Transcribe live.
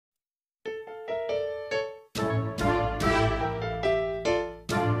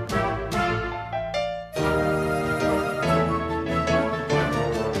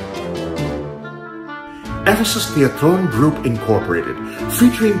Ephesus Teatron Group Inc,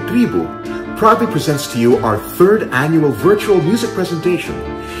 featuring Tribu, proudly presents to you our third annual virtual music presentation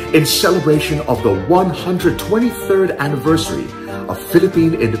in celebration of the 123rd anniversary of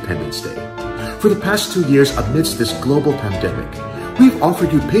Philippine Independence Day. For the past 2 years amidst this global pandemic, we've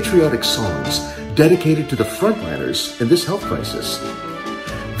offered you patriotic songs dedicated to the frontliners in this health crisis.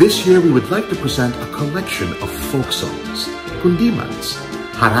 This year, we would like to present a collection of folk songs, kundimans,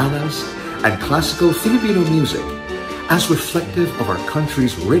 haranas, and classical Filipino music as reflective of our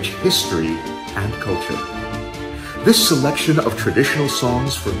country's rich history and culture. This selection of traditional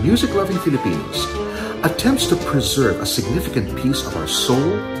songs for music-loving Filipinos attempts to preserve a significant piece of our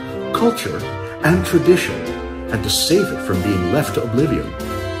soul, culture, and tradition, and to save it from being left to oblivion.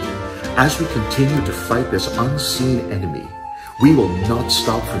 As we continue to fight this unseen enemy, we will not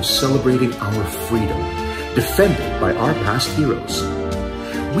stop from celebrating our freedom, defended by our past heroes.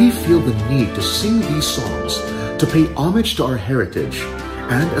 We feel the need to sing these songs to pay homage to our heritage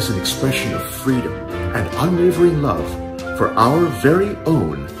and as an expression of freedom and unwavering love for our very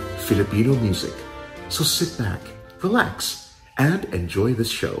own Filipino music. So sit back, relax, and enjoy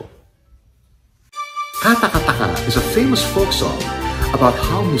this show. Kata-Kataka is a famous folk song about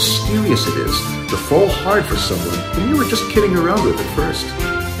how mysterious it is to fall hard for someone when you were just kidding around with at first.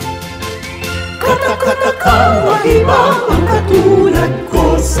 Kata-Kataka, mahibang ang katulad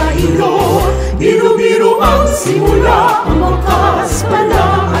ko sa iyo. Biro-biro ang simula, ang wakas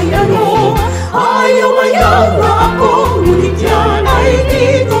pala ay ano. Ayaw-ayaw na ako, ngunit yan ay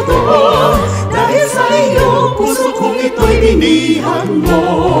di totoo. Dahil sa iyo, puso kong ito'y binihan mo.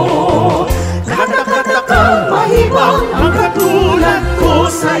 Kata-Kataka, mahibang ang katulad ko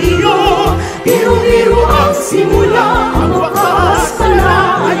sa iyo. Biro-biro ang simula, ang wakas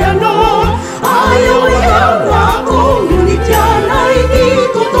pala ay ano. Ayaw-ayaw na ako, ngunit yan ay di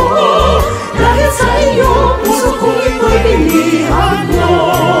totoo. Dahil sa iyo, puso kong ito'y pilihan mo.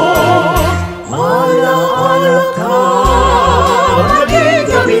 Ala-ala ka, naging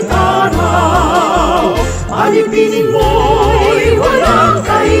gabitanaw. Alipinin mo'y walang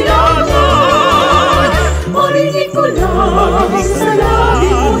kailangan. Marinig ko lang sa labi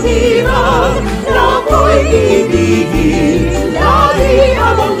kong hirap na ako'y ibigin lagi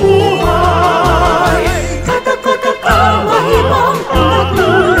habang buhay. Kata-Kataka, mahibang ang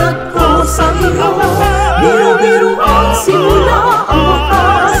katulad ko sa iyo. Biro-biro ang simula, ang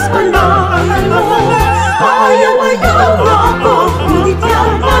wakas pala ay ano. Ayaw-ayaw na ako, ngunit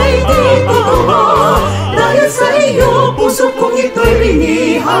yan ay di totoo. Dahil sa iyo, puso kong ito'y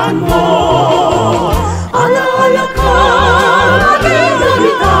binihan mo. Ala-ala ka, naging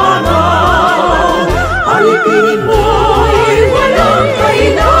gabitanaw. Alipinin mo'y walang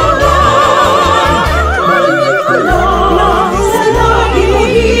kailangan. Marinig ko lang sa labi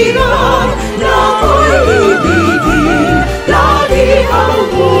mong hirap na ako'y ibigin lagi ang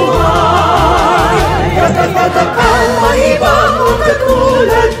buhay. Kata-Kataka, mahibang ang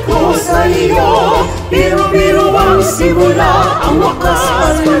katulad ko sa iyo. Biro-biro ang simula, ang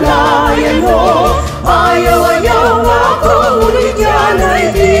wakas pala ay ano. Ayaw-ayaw na ako, ngunit yan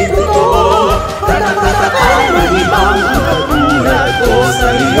ay di totoo. Kata-Kataka, mahibang ang katulad ko sa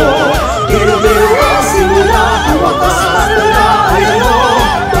iyo. Biro-biro ang simula, ang wakas pala ay ano.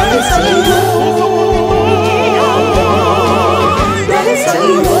 Dahil sa iyo, dahil sa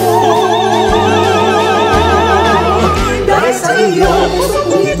iyo, dahil sa iyo, puso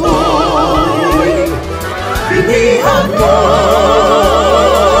kong ito'y binihan mo.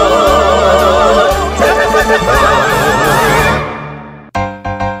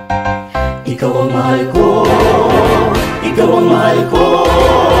 Ikaw ang mahal ko, ikaw ang mahal ko,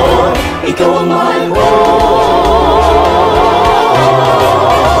 ikaw ang mahal ko.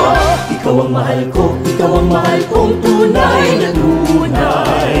 Ikaw ang mahal ko, ikaw ang mahal kong tunay na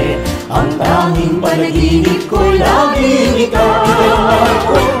tunay. Ang tanging panaginip ko'y laging ikaw.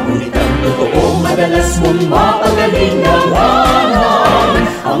 Ngunit ang totoo, madalas mong mapagalingangan.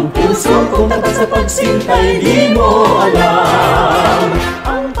 Ang puso kong tapat sa pagsintay, di mo alam.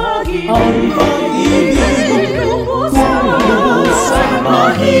 Ang pag-ibig kung lubusay,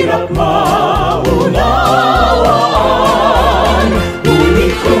 mahirap maunawaan.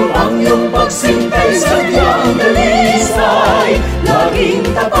 Ngunit kung ang iyong pagsintay sadyang dalisay, laging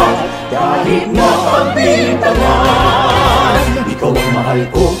tapat kahit na pagbintangan. Ikaw ang mahal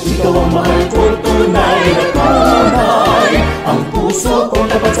ko, ikaw ang mahal ko, tunay na tunay. Ang puso kong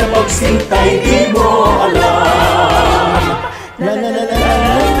tapat sa pagsintay, di mo alam. La la la la la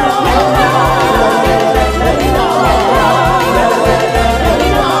la la.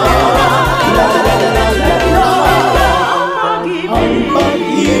 Ang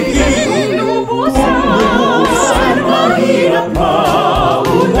pag-ibig kung lubos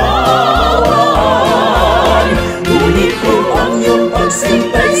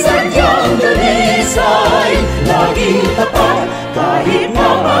maging tapat kahit na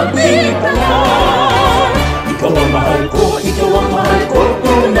magbigalan. Ikaw ang mahal ko,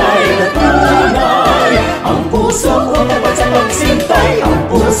 tunay na tunay. Ang puso ko dapat sa pagsintay, ang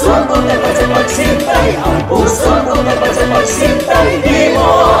puso ko dapat sa pagsintay, ang puso ko dapat sa pagsintay, di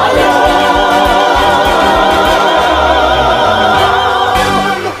mo alam.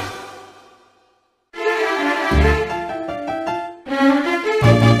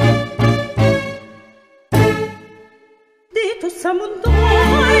 Dito sa mundo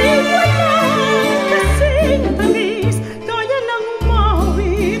ay walang kasing tamis, kaya nang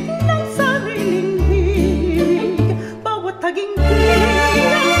umawit ng sariling hilig. Bawat taginting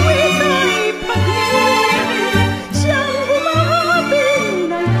ang wika'y pag-ibig, siyang humahapin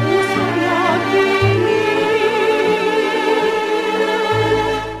ng puso natin.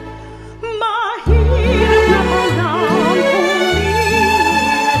 Mahirap naman ang pumili,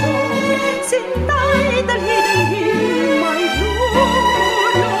 sintay dalhi-dalhin may lunos.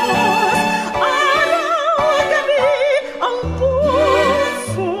 Araw-gabi ang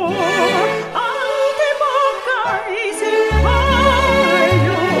puso, ang tibok ay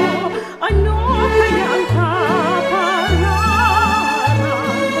sipayo. Ano kaya ang kapalaran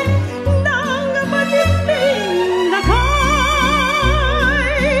ng matinding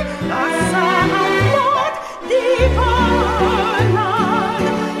lagay? Asahan mo't di palag,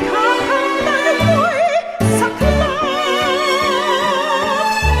 kakamtan mo'y saklap.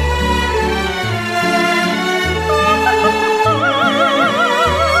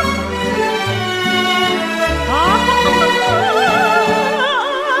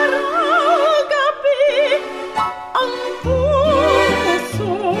 Araw-gabi ang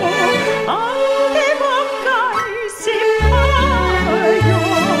puso, ang tibok ay sipayo.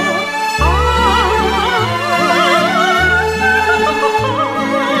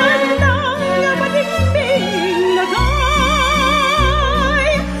 Nang matinding lagay,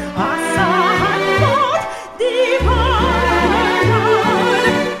 asahan mo't di palag,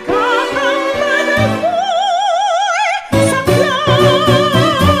 kakamtan mo'y saklap.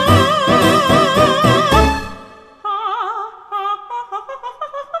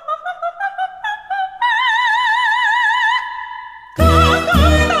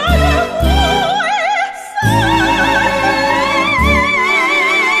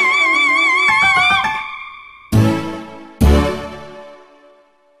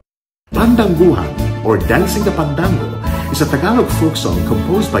 Pandangguhan, or Dancing the Pandango, is a Tagalog folk song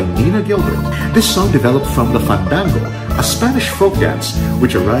composed by Nina Gilbert. This song developed from the fandango, a Spanish folk dance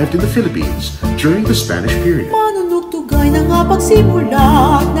which arrived in the Philippines during the Spanish period. Manunugtugay na nga pagsimula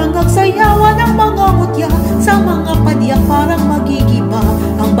ng agsayawan ng mga mutya sa mga padya parang magigiba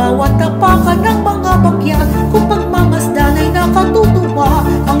ang bawat tapakan ng mga bakya. Kung pagmamasdan ay nakatutuwa,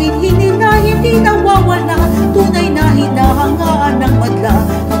 ang inhinin na hindi nawawala, tunay na hinahangaan ng madla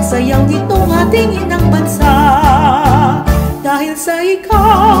ang sayang nitong ating inang bansa. Dahil sa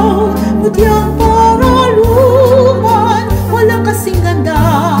ikaw, mutyang paraluman, walang kasing ganda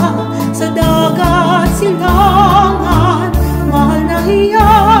sa dagat silangan. Mahal na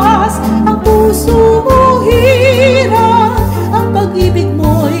hiyas, ang puso mo hirap, ang pag-ibig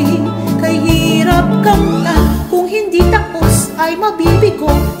mo'y kay hirap kamtan. Kung hindi tapos ay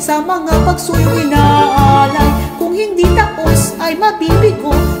mabibigo sa mga pagsuyong inaalay. Kung hindi tapos ay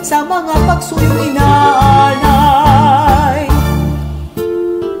mabibigo sa mga pagsuyong inaalay.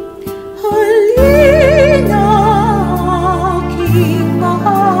 Halina, aking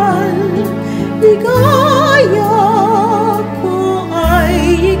mahal, ligaya ko ay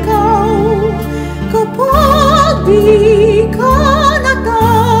ikaw. Kapag di ka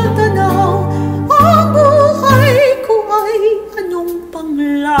natatanaw, ang buhay ko ay anong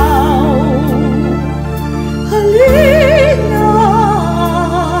panglaw. Halina,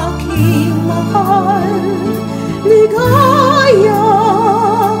 aking mahal, ligaya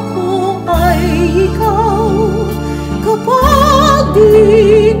ko ay ikaw. Kapag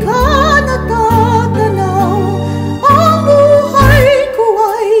di ka natatanaw, ang buhay ko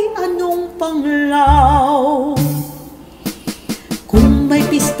ay anong panglaw. Kung may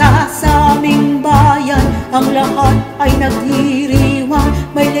pista sa aming bayan, ang lahat ay nagdiriwang.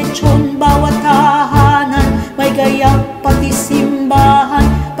 May lechon bawat tahanan, may gayak pati simbahan.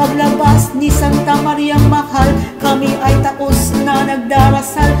 Paglabas ni Santa Mariang Mahal, kami ay taos na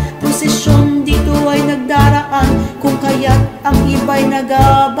nagdarasal. Prosesyon dito ay nagdaraan, kung kaya't ang iba'y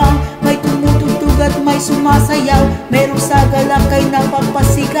nagabang. May tumutugtog at may sumasayaw, merong sagalakay na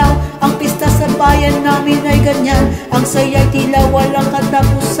pagpasigaw. Ang pista sa bayan namin ay ganyan, ang saya'y tila walang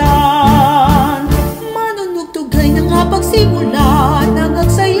katapusan. Manunugtugay na nga pagsimula ng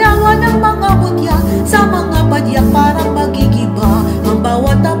agsayawan ng mga mutya sa mga padyak.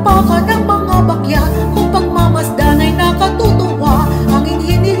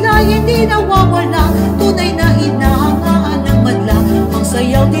 di nawawala, tunay na hinahangaan ng madla ang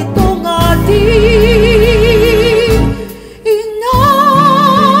sayaw nitong ating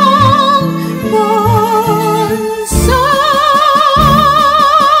inang bansa.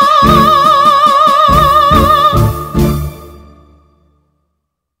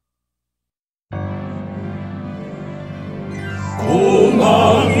 Kung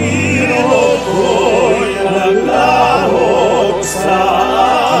ang hirap ko'y naglahok sa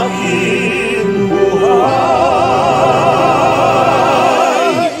aking buhay,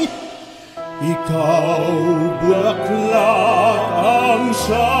 ikaw bulaklak ang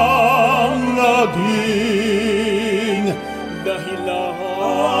siyang naging dahilan.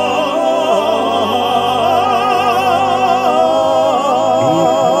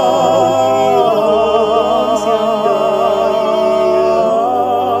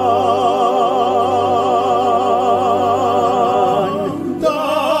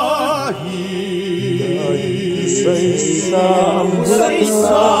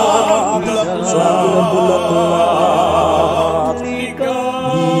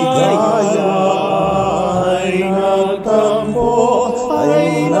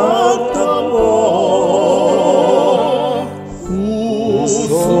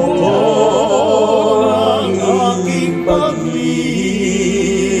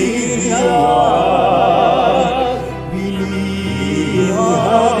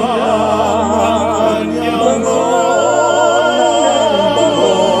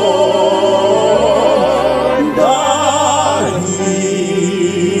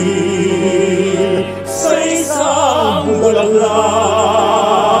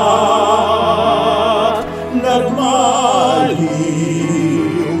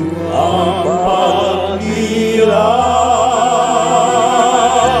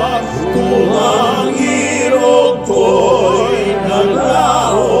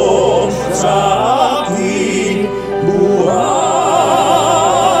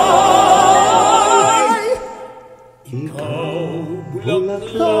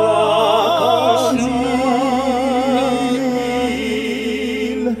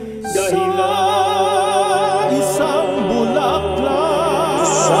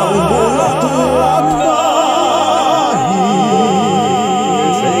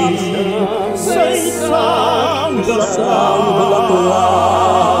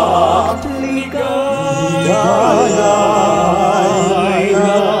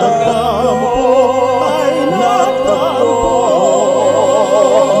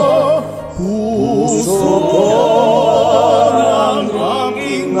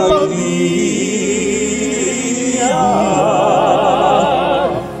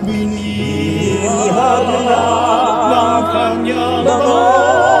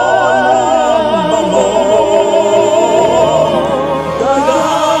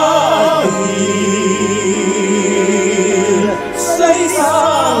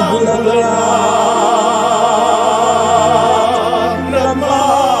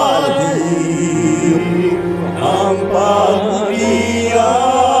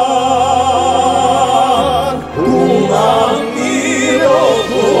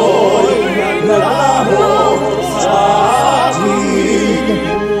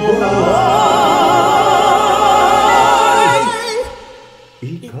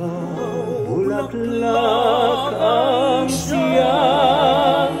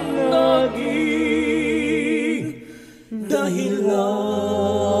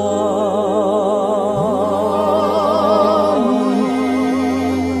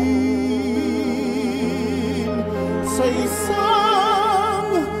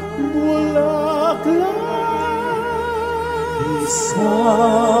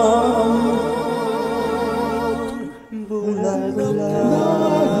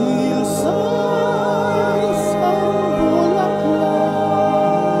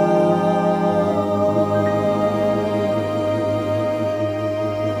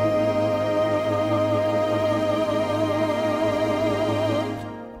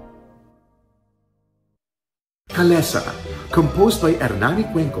 Calesa, composed by Hernani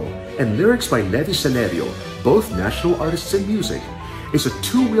Cuenco and lyrics by Levi Celerio, both national artists in music, is a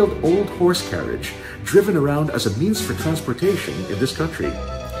two-wheeled old horse carriage driven around as a means for transportation in this country.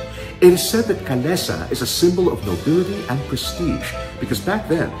 It is said that Calesa is a symbol of nobility and prestige because back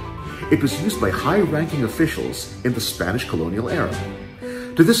then, it was used by high-ranking officials in the Spanish colonial era.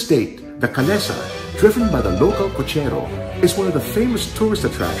 To this date, the Calesa, driven by the local cochero, is one of the famous tourist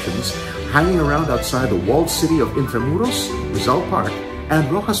attractions hanging around outside the walled city of Intramuros, Rizal Park,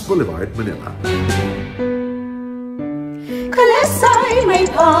 and Rojas Boulevard, Manila. Kalasa'y may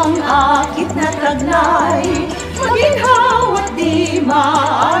pang-akit na taglay, maginhaw at di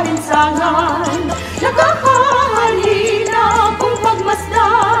maalinsangan.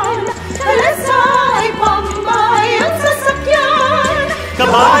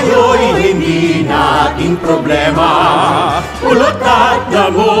 kabayo'y hindi nating problema. Ulot at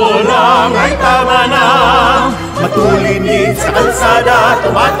damo lang ay tama na. Matulinid sa kalsada,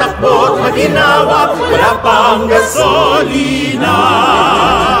 tumatakbo't maginawa, wala pang gasolina.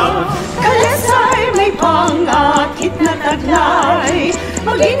 Kalasay may pangakit na taglay,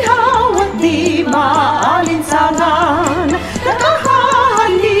 maginhaw at di maalinsangan.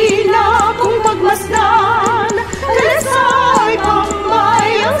 Nakahahalina kung magmasdan, kalasay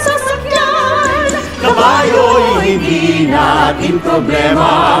pamay ang sasakyan. Kabayo'y hindi natin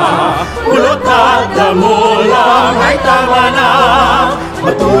problema. Ulot at damo lang ay tama na.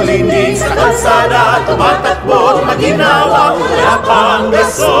 Matulinig sa kalsada, tumatakbo't maginawa, wala pang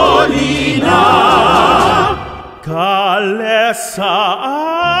gasolina. Kalesa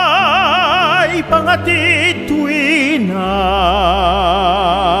ay pangatid tuwina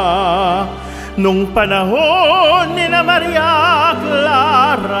nung panahon ni na Maria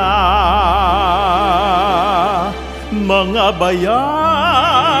Clara. Mga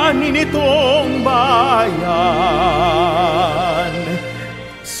bayani nitong bayan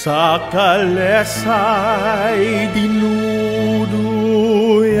sa kalesa'y dinuduyan.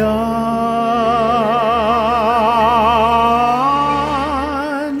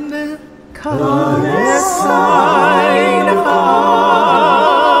 Kalesa'y nakaliw,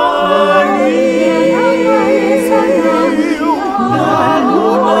 lalo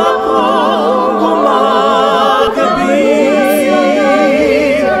akong gumagabi.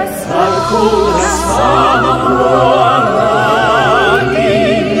 Sa kurasama ko ang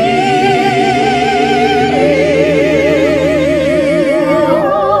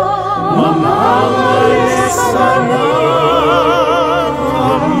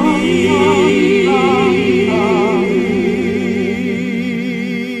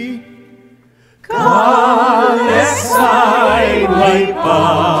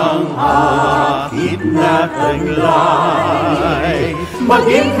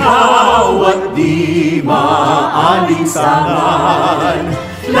maginhaw at di maalinsangan.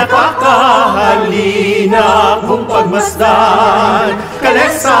 Nakakahalina kung pagmasdan,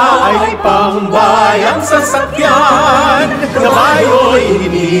 kalesa ay pangbayang sasakyan. Kabayo'y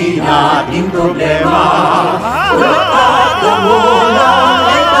hindi nating problema. Ulot at damo lang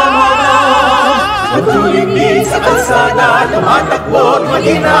ay tama na. Matulinig sa kalsada, tumatakbo't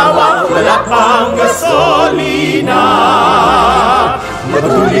maginawa, wala pang gasolina.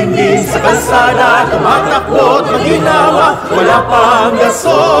 Matulinig sa kalsada, tumatakbo't maginawa, wala pang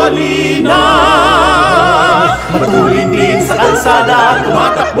gasolina. Matulinig sa kalsada,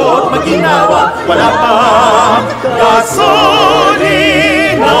 tumatakbo't maginawa, wala pang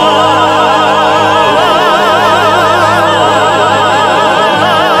gasolina.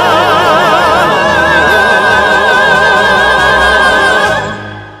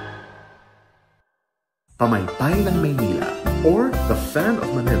 Pamaypay ng Maynila, or The Fan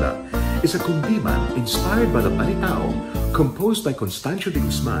of Manila, is a kundiman inspired by the balitaw, composed by Constancio de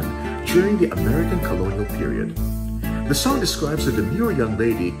Guzman during the American colonial period. The song describes a demure young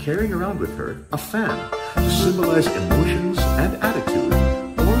lady carrying around with her a fan to symbolize emotions and attitude,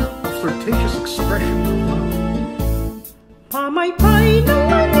 or a flirtatious expression of love. Pamaypay ng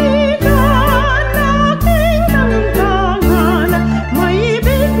Manila, laking damdaman, may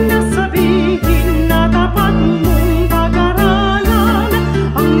ibig na sabihin na dapat mong pag-aralan.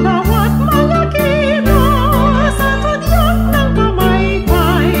 Ang bawat mga kilos sa tudyok ng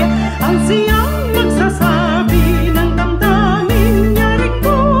pamaypay, ang siyang nagsasabi ng damdamin niyaring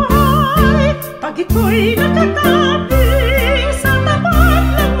buhay. Pag ito'y nakataping sa tapat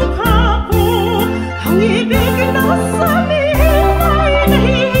ng mukha ko, ang ibig na sabihin ay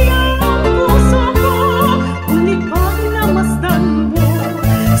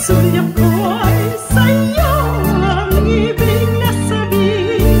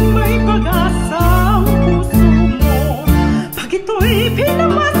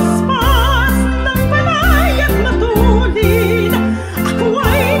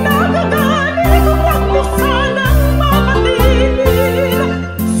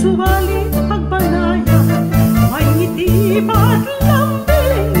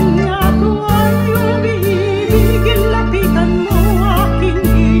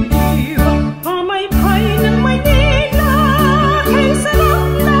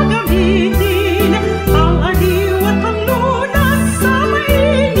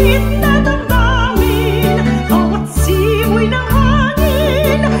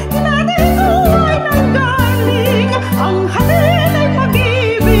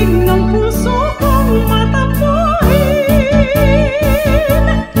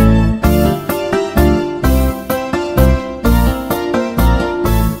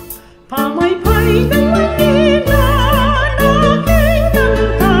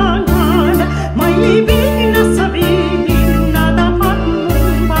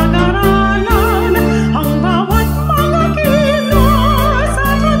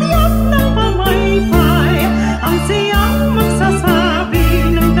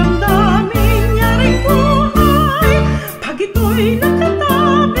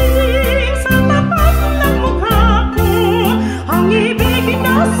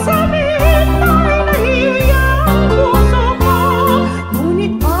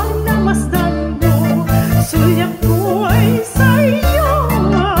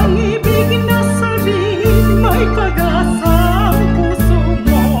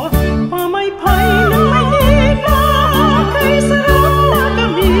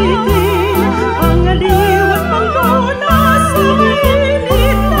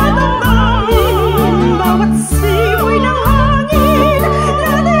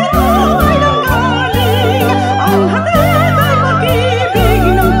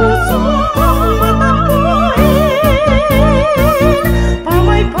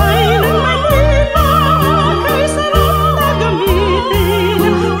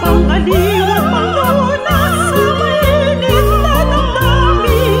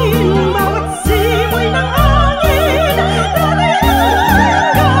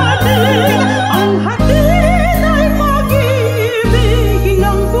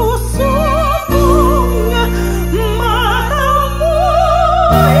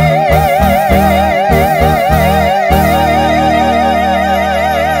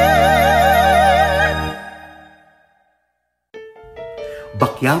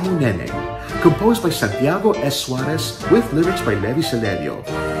Bakyamo Nene, composed by Santiago S. Suarez with lyrics by Levi Celerio,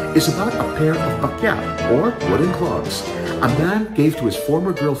 is about a pair of bakya, or wooden clogs, a man gave to his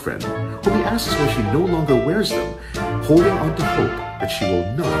former girlfriend, whom he asks why she no longer wears them, holding on to hope that she will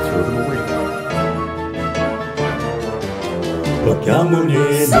not throw them away. Bakyamo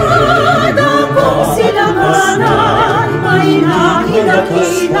Nene, Sana kong silanganan, may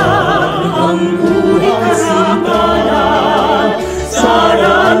nakilakila ang buhay karangalan.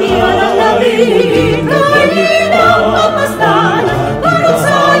 Sana niya ng labing, kaninang mapastan, parang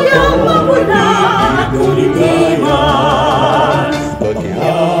sayang mapula at kulitiman.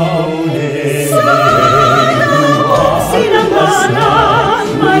 Bakyamo Nene, Sana kong silanganan,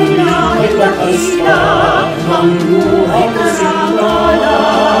 may nakilakila ang buhay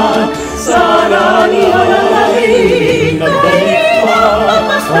karangalan. Sana niya ng labing, kaninang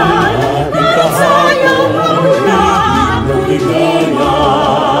mapastan, parang sayang mapula at kulitiman.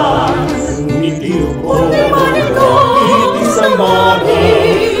 Kundimans ko,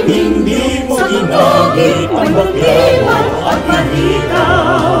 itisamahin, hindi mo ginagit ang bakiwan at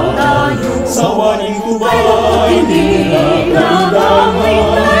malitaw tayo. Sa waring tubay, hindi nagdamay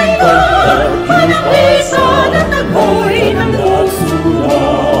pagkat Panapisan at ako'y ng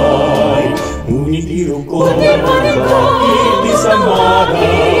sulay. Ngunit iyong ko,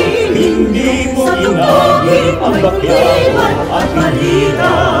 itisamahin, hindi mo ginagit ang bakiwan at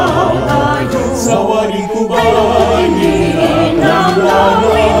malitaw tayo. Sa waring tubay, hindi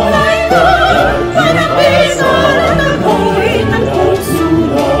nagdamay pagkat Panapisan at ako'y ng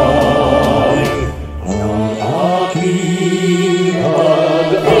sulay. Ang aking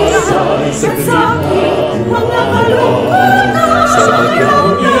pag-asa'y sa sakit, mga kalungkutan, sa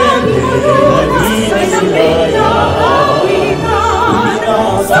Bakyamo Nene, ay nabing na awitan.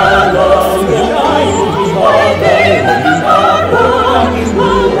 salang yan ay ibigay, magitapo ang aking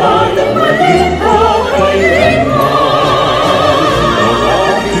buhay at malinto kailanman. Ang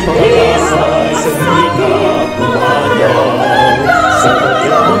aking pag-asa'y sa sikap pumayag, sa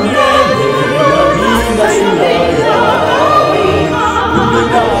Bakyamo Nene, naging na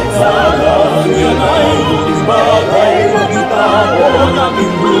salang yan ay buting bagay, magitapo ang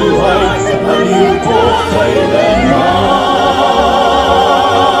aking buhay at malinto kailanman.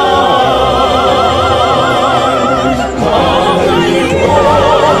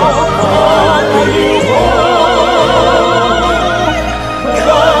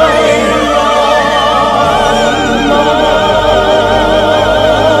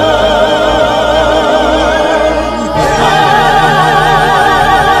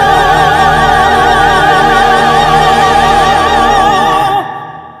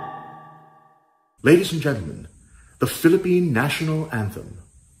 Ladies and gentlemen, the Philippine National Anthem.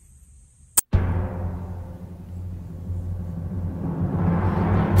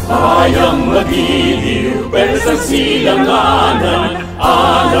 Bayang magiliw, pero sa silanganan,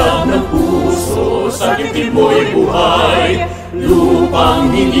 alam ng puso, sakitin mo'y buhay. Lupang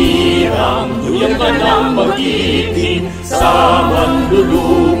hinirang, duyan ka ng magiting, sa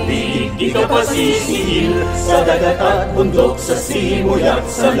manlulupig, di ka pasisihil. Sa dagat at bundok, sa simoy at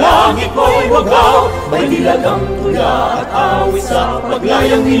sa langit mo'y wagaw. May nilagang tula at awis sa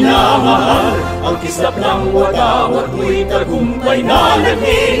paglayang minamahal. Ang kislap ng wadawat mo'y tagumpay na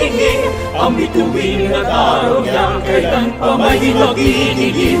nagniningning. Ang bituin at araw niya, kailan pa may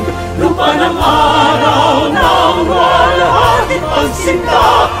magigilim. Lupa ng araw ng walahati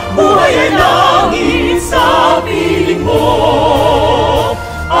pagsinta, buhay ay langit sa piling mo.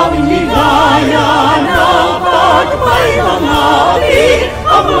 Aming ligaya na pag may mga api,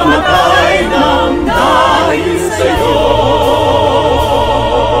 ang mga